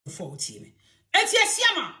14. Eti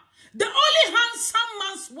Asiamah, the only handsome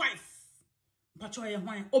man's wife. Pacho ye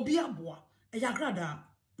hwan obi aboa AGradaa.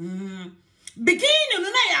 Begin no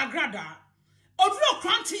na AGradaa. Odro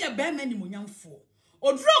krante ye be mani monyamfo.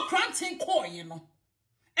 Odro krante koye no.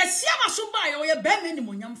 Asiamah so ba ye be mani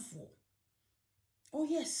monyamfo. Oh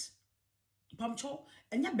yes. Pamcho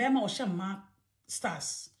enya be ma o hye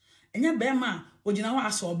stars. Enya be ma ogina ho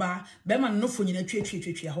aso ba be ma no fo nyina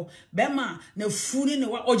twetwetwetwe ho be ma na funi ne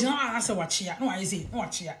ogina ho asa wachia no aye say no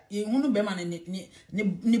wachia ye hunu be ma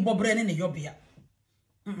ni bobre ne yobia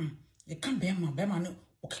ye kan be ma no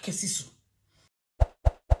okekesi so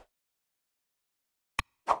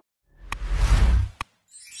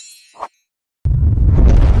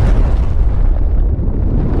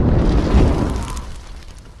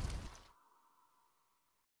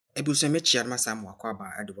Ebuseme chiarma samu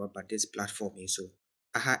akwaba Adepa this platform so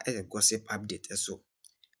aha a gossip update so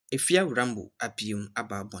Afia Rambo appeum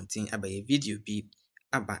aba bontin aba ye video bi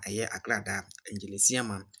aba eye AGradaa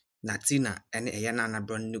Asiamah Natina ene eye Nana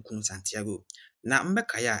bron nikunu Santiago na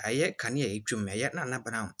mbeka ya eye kane ye twum eye Nana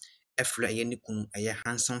brown eflo eye nikunu eye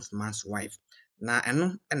handsome man's wife na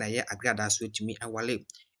eno ena eye AGradaa so tumi awale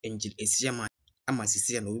Asiamah ama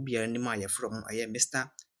sisi na obi bia nim aye from eye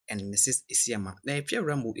Mr and Mrs. Asiamah. Na Afia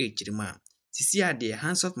Rambo ejirima. Sisi ade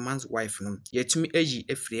handsome man's wife no yetumi eyi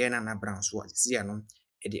efrie na na brown so sisi no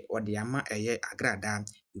ede ode ama eye AGradaa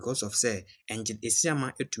because of say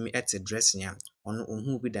Asiamah etumi ete dress nya ono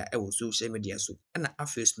ohun bi da e wo social media so na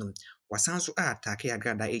afes no wasan so Attәck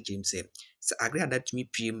AGradaa ejirim say AGradaa tumi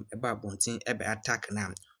piem eba bontin ebe Attәck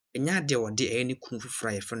na enya ade ode eni kunu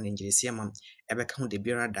fufura ye from Asiamah ebe ka ho de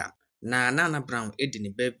biara da na Nana brown edi ne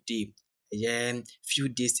birthday few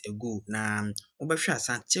days ago na Obofour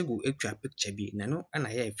Santiago etwa picture bi na no na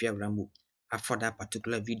ye Afia Rambo for that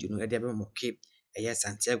particular video no e dey be moke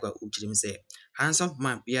Santiago ujirim say handsome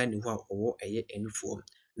man bia ni ho owo enufo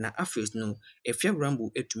na afes no Afia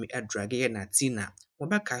Rambo etumi adrag ye Natina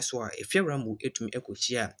Obaka so Afia Rambo etumi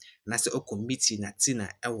ekochia na se okomiti Natina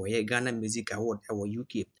ewo ye Ghana Music Award ewo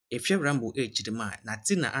UK Afia Rambo ejirima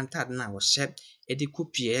Natina antad na wo she edi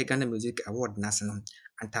kopie Ghana Music Award na se no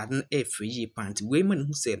antad free pant we man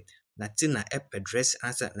who said Natina dress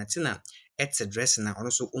answer Natina dress na ono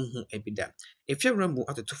so unhu ebida Afia Rambo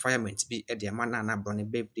atoto fireman bi e de Nana brone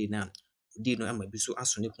birthday na di no ama bi so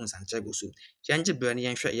aso ne kun Santiago so yanje bra ne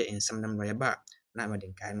yanhwe ye ensam nam no ye ba na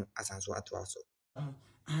amaden kai no asanso ato aso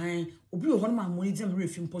ai obi o hono ma moni dem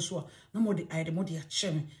refim poso na modi ai de modi a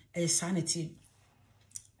chem e sanity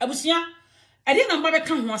abusia e de namba be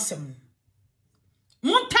kan ho asem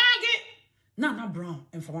montage Nana brown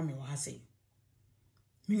and for me wa say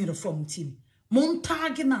me the from team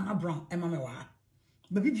montage Nana brown and mama wa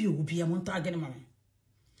baby bi obi a montage ne mama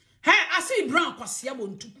hey I see brown kwase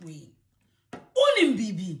abontuku yi onim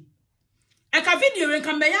bibi e ka video wen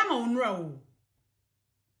kan be ya ma onura o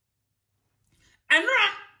anura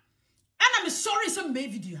ana me sorry some me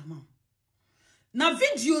video ama na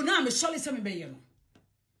video na me sorry some me be ye no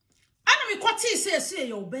ana me kwati say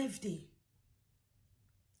your birthday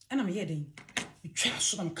ana me yeden twa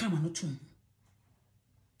so na kama no tum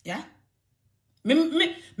yeah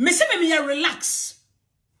me say me relax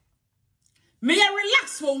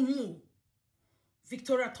for hu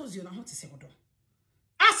Victoria Tozio na ho te se odo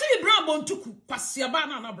asi brown bontuku kwase ba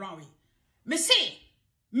na brown me say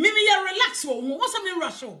me relax for hu what's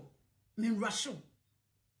me rush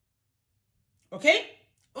okay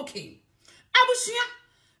abusia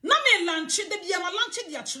na me lunch de bia ma lunch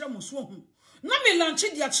dia kire mo so hu na me lunch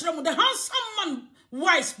dia kire mo the handsome man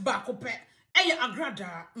wife back up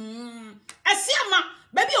AGradaa Asiamah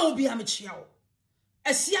baby obi a me chia wo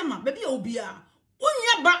Asiamah baby obi a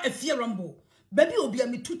unya ba Afia Rambo baby obi a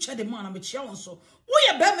me tu che de man a me chia won so wo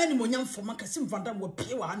ye ba ma ni monyamfo makase mvanda wo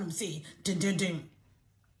pie wa hanum say den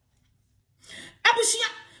abusia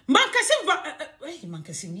mankase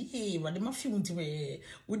mankase ni wade ma fi unti we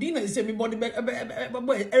wodi na say me body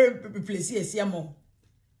place Asiamah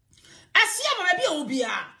baby obi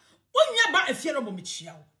a unya ba Afia Rambo me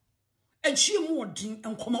chia wo enchi mu odin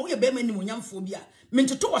enkoma wo ye be ma ni monyamfo bi a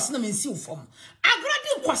mentoto wase na mensi wo fom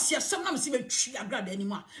AGradaa kwase asem na mesi betwi AGradaa ani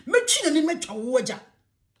mu a metwi na ni metwa wo agya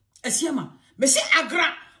Asiamah me se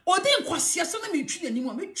agra odin kwase asem na metwi na ni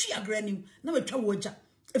mu a metwi AGradaa ni na metwa wo agya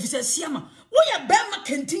efise Asiamah wo ye be ma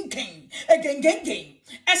kentinken egengengen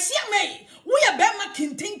Asiamah wo ye be ma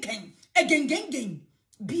kentinken egengengen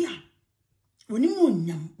bia woni mu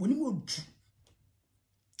onyam woni mu odu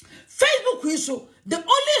Facebook is so the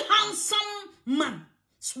only handsome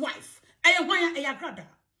man's wife. AGradaa.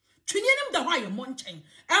 Twinyenim da hwa ye monchen.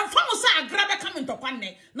 Emfa mo say AGradaa come into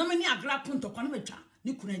kwane. Na mani AGradaa punto kwane metwa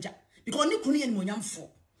ni kunaja. Because ni kunu ye ni monyamfo.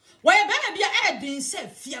 Why baby I didn't say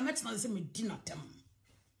fear met na say me dinner tem.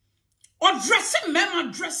 Or dressing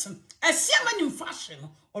mema dressing. Asiamah in fashion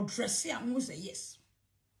or dressing I say yes.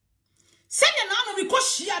 Say Nana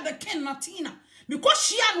because she had the Ken Natina. Because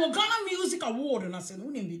she had no Ghana Music Award and I said,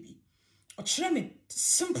 "Unim baby." Or try me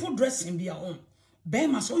simple dressing be your own.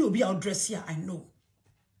 Bema so you'll be our dress here, I know.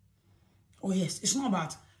 Oh yes, it's not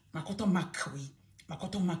about Makoto Makwi.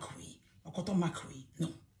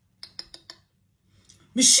 No.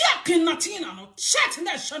 Michelle Ken Natina no shirt in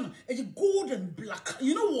that channel is gold and black.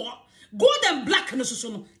 You know what? Gold and black and so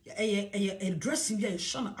no a dressing be a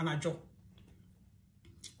shana and a job.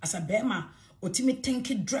 As a bema, or Timmy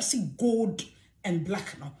Tanky dressing gold and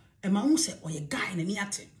black no. And my own say, or a guy in a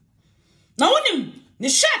niate. Now, the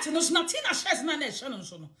shirt and those Natina shirts na nation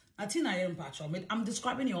so no. Natina I am patch. I'm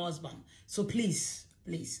describing your husband. So please,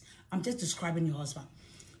 I'm just describing your husband.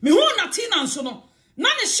 Me who Natina and so no.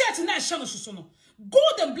 None the shirt and that channel so no.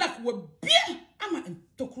 Gold and black were beer. I'm a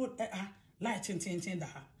tokro light and that.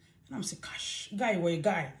 And I'm say, gosh, guy, where a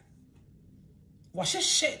guy. Wash a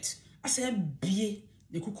shirt. I said, be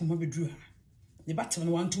the cookuma be drew her. The bottom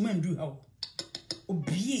one two men drew her. O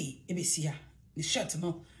be a besia. The shirt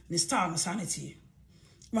no, the star and sanity.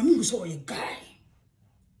 Mammy was all a guy.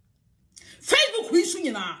 Facebook we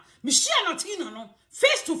soon na. Michelle Natina no.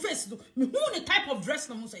 Face to face. Me who the type of dress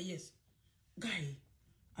no say yes. Guy.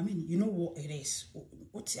 I mean, you know what it is.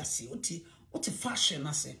 What I say, what a fashion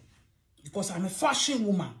I say. Because I'm a fashion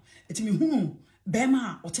woman. It me who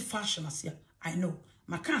bema what a fashion I say. I know.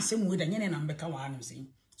 My can't say more than any number can I'm saying.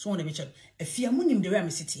 So on the picture, if you are the way I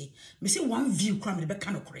city, me say one view crime the back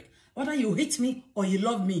of correct. Whether you hate me or you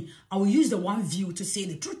love me, I will use the one view to say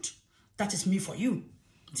the truth. That is me for you.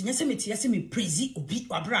 Yes, me praise obi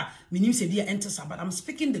wabra minim se bia enter but I'm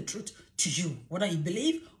speaking the truth to you whether you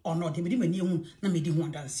believe or not. They me hu na me di hu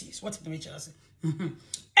dances. What the nature say?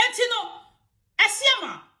 Etino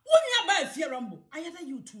Asiamah wunya ba Afia Rambo. I hear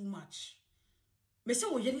you too much. Me say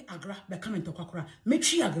wo yeri agra be comment kwakora. Me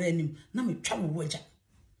twi agra anim na me twa wo waja.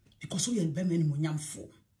 Because we be me anim onyamfo.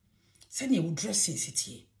 Say na wo dressing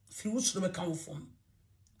sitie. Fi wo so be kan wo form.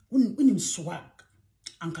 Unim swag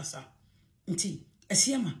ankasa. Nti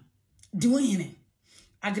Asiamah, doing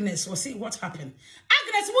Agnes will say what happened.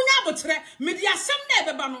 Agnes will never try media some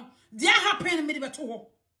never bano. Dear happened me beto.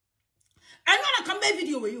 I want to come back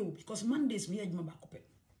video with you because Mondays me my back up.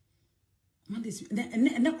 Mondays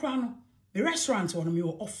and the crown the restaurant on me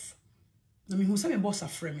were off. Na me who say me boss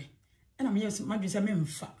afre me. And I'm yes my say me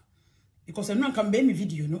mfa. Because I'm not come back me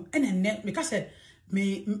video no and then because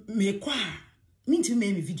me kwa mean to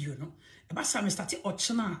me video no. About some started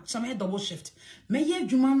ochna, some double shift. May ye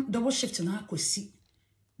juman double shift na kwesi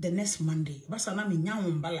the next Monday. About some me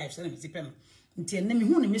nyam ba life say me sipen. Nti na me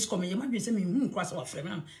hu ne miss call me ye ma dwen say me hu cross our friend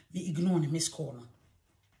na me ignore ne miss call no.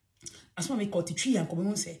 Asma me call titwi an ko me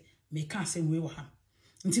hu say me ka say we wa ha.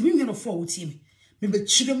 Nti me hwe for wuti me. Me be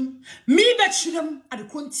chirem ade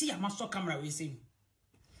konti amaso camera we say.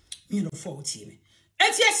 Me no for wuti me.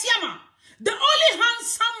 Enti Asiamah, the only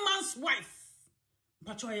handsome man's wife.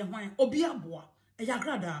 Pacho ye hwan obi aboa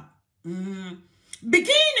AGradaa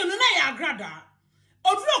beginning no na AGradaa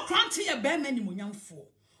oduro kranten ye be mani monyamfo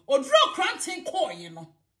oduro kranten koye no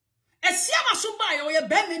Asiamah so ba ye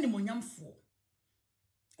be mani monyamfo.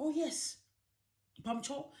 Oh yes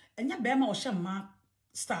pamcho enya be ma o hye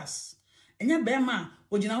stars enya be ma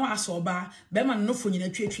ogina wa aso ba be ma no fo nyina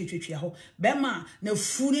twetwetwetwe ho be ma na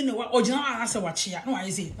furi ne ogina wa asa wa chia no wa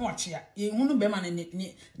yesi no wa chia ye hunu be ma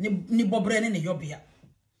ne bobre ne yobia.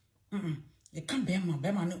 You can't bear no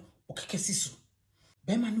okekesisu.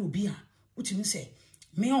 Bear man no be a what you say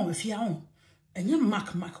me on if you on and you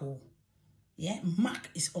mark yeah mark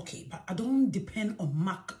is okay but I don't depend on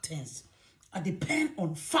mark things. I depend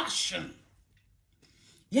on fashion.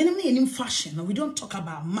 You know me in fashion and we don't talk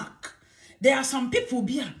about mark. There are some people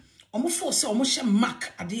be a Obofour say omo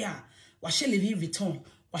mark adia wa she Louis Vuitton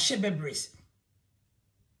wa she Burberry's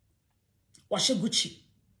wa she Gucci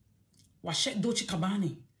wa she Dolce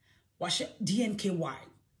Gabbana wash DNKY.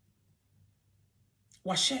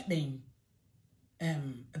 Wash them.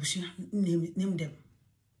 Name them.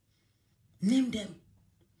 Name them.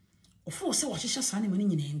 Of course, say wash just any money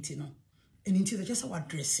in the no. And into the just what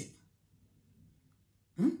dressing.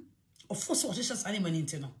 Of course, wash just any money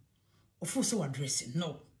into no. Of course, what dressing.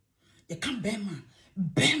 No. You can't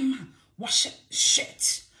Bema wash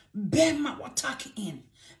shirt. Bema what tucking in.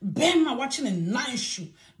 Bema watching a nice shoe.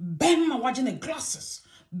 Bema watching the glasses.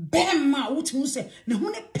 Bema what you say na hu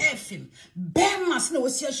ne perfume Bema say na we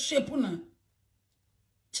see shape na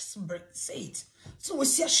just say it so we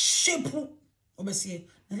see shape obese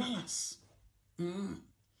na lalas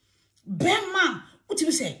Bema what you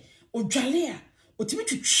say odwale a otimi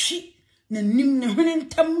twitwi na nim ne hwene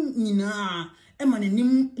ntam nyina e ma ne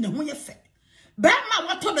nim ne ho ye fe ba ma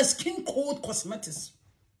wato the skin cold cosmetics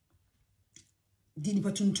di ni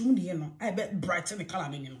patuntum de no I bet brighten the color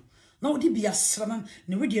no na odi bia sram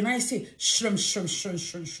ne radio na say shrim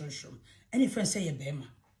any friend say ye bema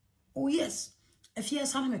oh yes Afia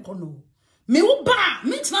sana me kono me wo ba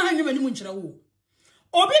me tina ha nwema ni mu nkyere wo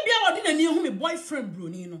obi bia odi na ni hu me boyfriend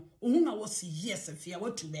broni no ohun na wo say yes Afia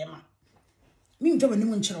watu bema me ntwa ni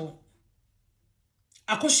mu nkyere wo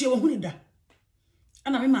akohye wo hu ni da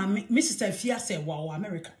ana me ma me sister Afia say wow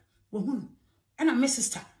America wo hu ana me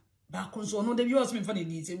sister ba konso no de bi was me fa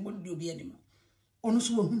ni say wo do bi anim ono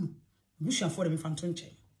so wo hu busha for me fanton chen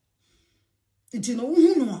enti no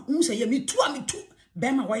hu no hu say ye me tu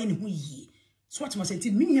bema wa ye ni hu yi so what must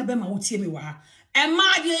say me nya bema wo tie me wa e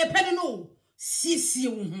ma de ye pede no siesie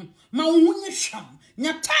wo hu ma wo hu nye hwam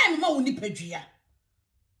nya time ma wo ni padua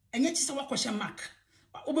enye ti se wakɔhye mark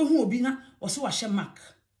obehu obi na wo se wahye mark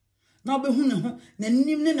na obehu ne ho na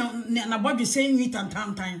nim ne na bodwe se nwi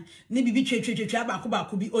tantantan ne bibi twetwetwa ba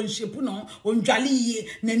ko bi onhyepu no ondwale yie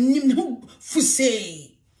na nim ne ho fuse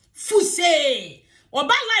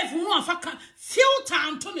oba life no afaka filter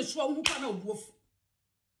anto ne so hu pa na Obofour.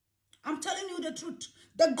 I'm telling you the truth,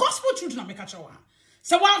 the gospel truth na make a chawa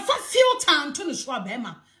so one for filter anto ne so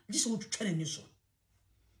abema this wo twene ni so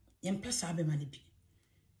yem pesa abema ne bi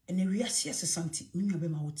ene wiase asesanti menwa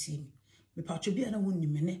bema wo tie mi me patcho bia na wonni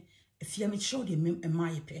mene Afia me show de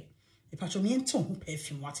emaye pe me patcho me ento ho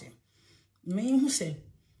perfume wate me hu se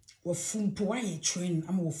wo fumpo wa ye train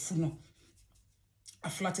ama wo fu no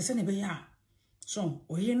aflate se ne be ya so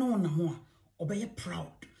oye no na ho a obeye proud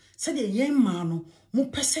said the yen man mo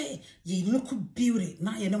pese ye look beauty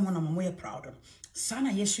na ye no na mo ye proud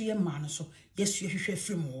sana yesu ye man so yesu ye hwehwe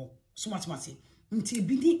frem so matemati nti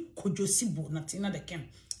bi ni kodwosibo Natina the kem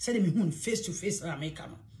said me hu face to face na America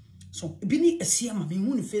no so bi ni Asiamah me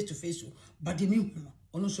hu face to face but me hu no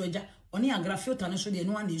ono so eja oni agra filter no so de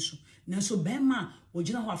no ana esu na so bema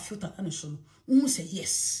ogina ho filter na so no hu say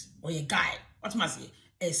yes or ye guy what must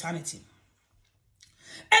say sanity.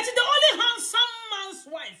 And the only handsome man's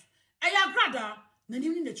wife, AGradaa, na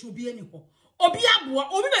nim ni chubi ani ho. Obi aboa,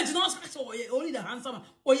 obi be jino say only the handsome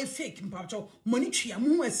or ye fake mpacho. Money tria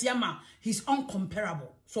mu Asiamah, he's uncomparable.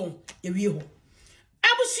 So ye wi ho.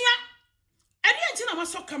 Abusia, ade anti na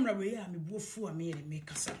maso camera we ya me buofu a me make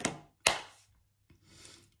kasa.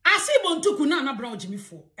 Asi bontuku na brown jimi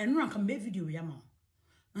fo. Enu anka me video we ama.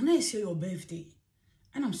 Na ese your birthday.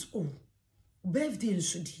 And I'm so oh, birthday in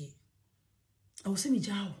Sudie. I was saying,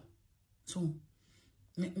 Jao. So,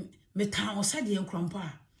 me town was said the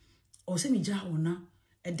uncrumpa. Or say me Jao na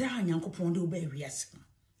a darn young coupon do be reason.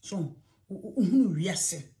 So,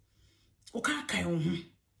 reason. O can't carry on.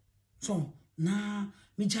 So, na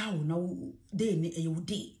me Jao no day ne a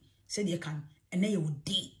day. Said you can, and they would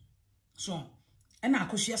day. So, and I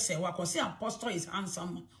could say, what was say apostle is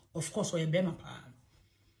handsome, of course, or a bema pa.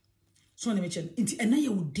 So, I mentioned, and I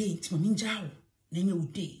would date, my Jao, then you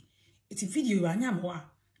would day. It's a video I am wa.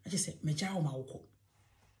 I just said, me jaw ma woko.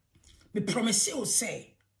 Me promise you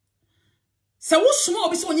say. Sa wo small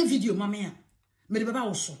be so on your video, mama. Me de baba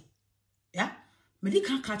also. Yeah? Me de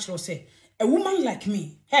can't catch her say. A woman like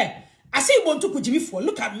me. Hey, I say you want to put Jimmy for.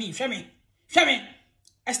 Look at me. Show me.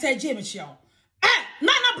 Esther J. Michelle.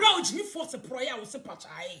 Nana bro, Jimmy force a prayer was a patch.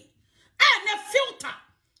 Ne filter.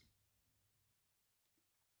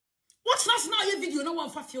 What's not now your video? No one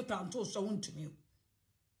for filter until so on to me.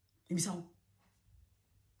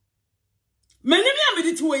 Many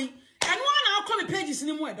me way, and one I'll call the pages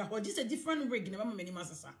anymore. That was just a different rig. Never many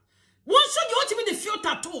masses. One should you want to be the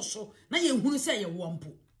filter also. Now you who say you want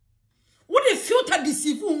to. What the filter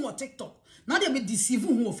deceive who on TikTok? Now they be deceive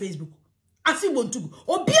who on Facebook. I see want to go.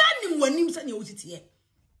 Or be any one names and you sit here.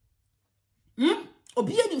 Or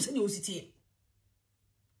be any and you sit here.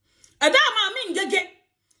 Adama mean Ngege.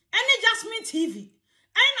 Any Jasmine TV.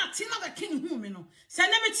 I Natina the king whom you know. Say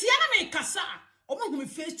never tiana me kasa. Omo me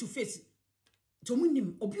face to face. To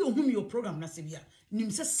munim obi ohum your program na sebia.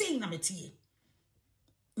 Nim se say na metie.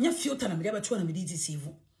 Nya filter na me dey beto na me dey deceive.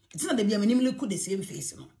 It's not the be me look the same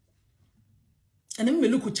face no. And me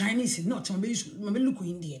look Chinese not me look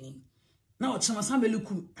Indian. Now it's some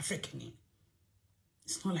look African.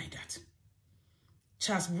 It's not like that.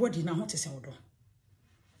 Charles body na what is odo.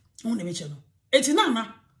 Won dey me che no. It's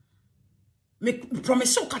Nana. Me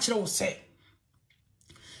promise you catch will say.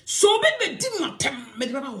 So be di matem me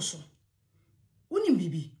de baba also. Unim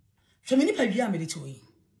bibi. Hwe me nipa bia me de to yi.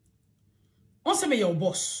 On say me your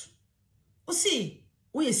boss. O say,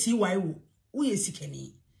 wo ye CY wo ye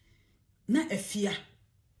sikani. Na Afia.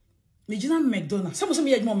 Me jina McDonald's. Some say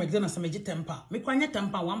me ejmo McDonald's na me je 10 pound. Me kwanya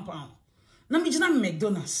 10 pound 1 pound. Na me jina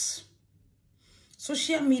McDonald's.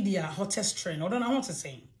 Social media hottest trend. I don't know what to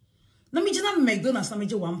say. Na me jina McDonald's na me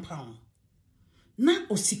je 1 pound. Na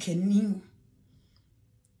osikeni.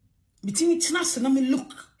 Bitimi tina se na me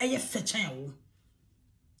look eye fetchan wo.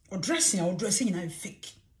 O dressing na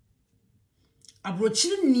fake.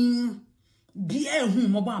 Abrochiri ni bi hu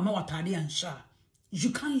mo ba ma watade ansha. You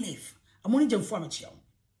can't live. I'm only jam for me chiao.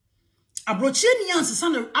 Abrochiri ni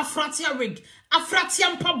ansesa na afratia rig,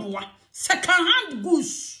 afratia mpaboa, second hand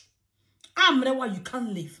goods. Amrewa you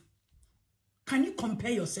can't live. Can you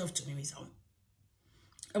compare yourself to me, Miss Home?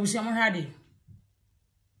 I will say I'm ready.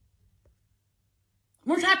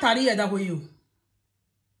 Much hatari that way you.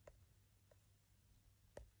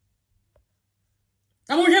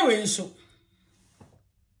 I'm here so.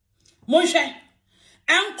 Moshe,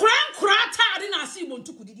 and crata didn't I see one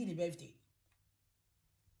to could the birthday.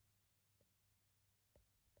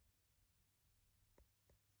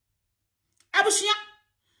 Abusia,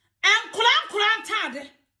 and crata,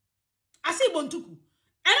 I see one to and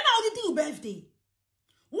now the do birthday.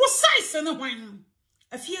 What size and a wine?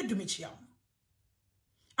 A fear to me, child.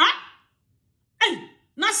 Ah, hey,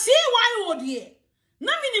 now see why would ye?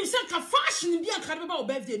 Nothing himself a fashion be a carnival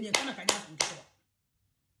birthday near Canada.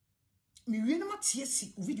 Me really not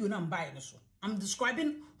see video na buy so. I'm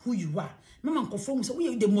describing who you are. Mama confirm say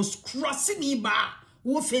we the most crossing bar.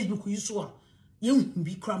 Wo Facebook you so. You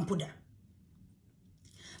be crampoda.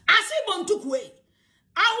 I say bontuk way.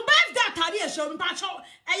 I will buy that idea show me patch out.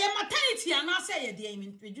 Maternity and I say dey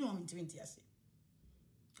me do on 20 ase.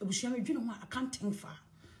 Obushia me dwene ho I can't think far.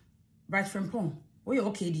 Right from pon. We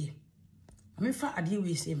okay dey. I mean fa ade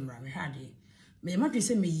we say mra me ha dey. Me ma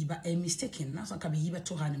say me yi ba mistaken na so ka be yi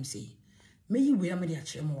beto ha nem say. Me yi we am dey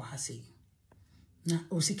akere mo wa ha say. Na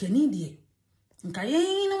osikani die. Nka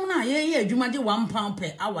yen no na ye adwuma de 1 pound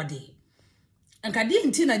per hour dey. Nka die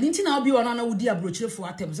ntina obi wona na wudi abrochirefo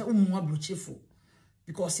atem say umu abrochirefo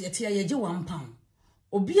because yete ye je 1 pound.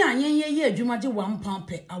 Obi anyen ye adwuma de 1 pound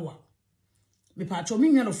per hour. Me pa cho me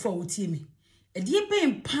nwano fo wotie me. Edie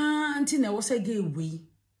pen pa ntina wo say ge we.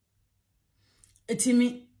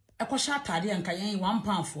 Etimi ekosha atade anka yen 1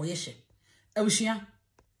 pound for ye hye. Awuhia.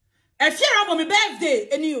 Afia Rambo me birthday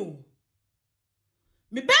eni o.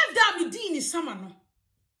 Me birthday me di ni sama no.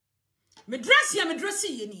 Me dress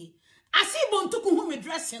ye ni. Asi bontuku hu me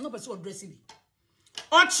dress no person o dress bi.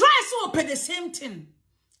 Or try so pay the same thing.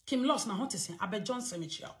 Kim lost na hot say Abe Johnson me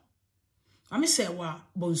chiao. Mama say wa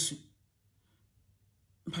bonsu.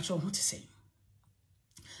 Mpacho hot say.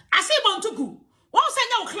 Asi bontuku. Won say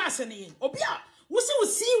na class ni. Obia, wo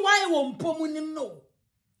see why wo mpomu ni no.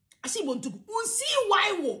 Asi bontuku. Wo see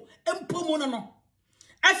why wo mpomu no.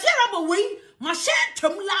 Afia Rambo we ma share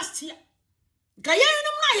term last year. Gaye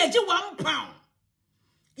num na ye je 1 pound.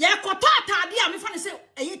 Ye kota atade a me fa ne say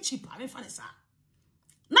eye cheap a me fa ne sa.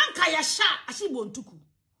 Nanka ya sha asi bontuku.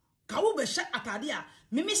 Ka wo be sha atade a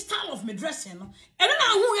me style of me dressing no. E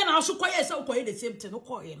na hu ye na so koye say koye the same thing no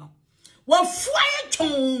koye no. Wo fuaye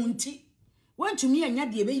tonti. Want to me anya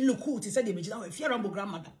de be look cool to say de be jina Afia Rambo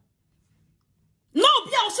grandmother. No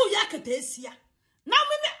bia also yakata esia. Now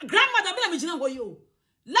me grandmother be na me jina ho yo.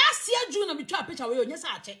 Last year June na me twa picture we yo nyesa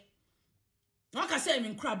ache. No ka say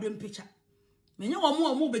me crab dem picture. Me nya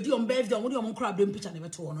omo be di on birthday omo di omo crab dem picture na be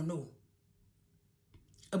to no no.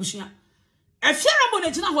 Abushia. Afia Rambo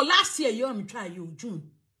na jina ho last year yo me twa yo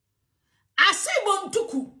June. Ase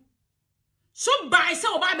bontuku. So by say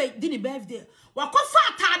oba be di ni birthday. Wakofa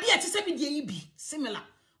atade e tese me die bi similar.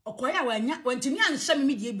 Okoya wanya wantimi anhye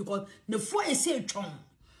me die because ne fo ese twon.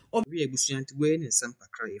 We ebusuant we ne sampa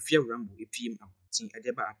kra Afia Rambo epiem abotin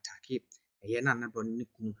Adepa Attәck eye na anadɔ ne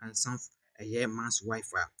kum hansan eye man's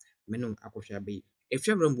wife a menum akohwa be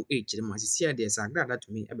Afia Rambo ejire ma sisi ade sa AGradaa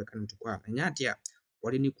to me ebe kan tokɔ a anya ade a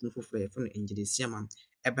wɔde ne kum fofo e fo no Asiamah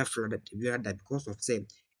ebe flood the that because of say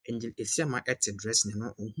Asiamah et dress ne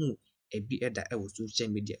no ohu ebi eda e wo social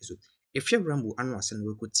media so Afia Rambo anu ase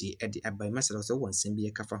no wekoti e de abai message so won sem bi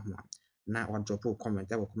e kafa ho na wa drop a comment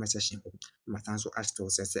e comment section ko matan so ask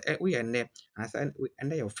say we are ne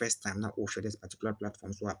and your first time na o share this particular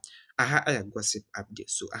platform so aha a gossip update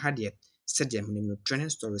so aha de said them no trending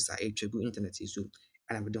stories are a true internet so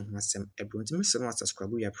and I don't want some everyone to miss no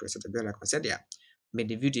subscribe we are press the bell like said there made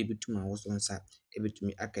the video bit to my was on sa e bit to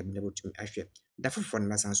me aka be able to me ahwe da for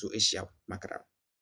na san so ehia makara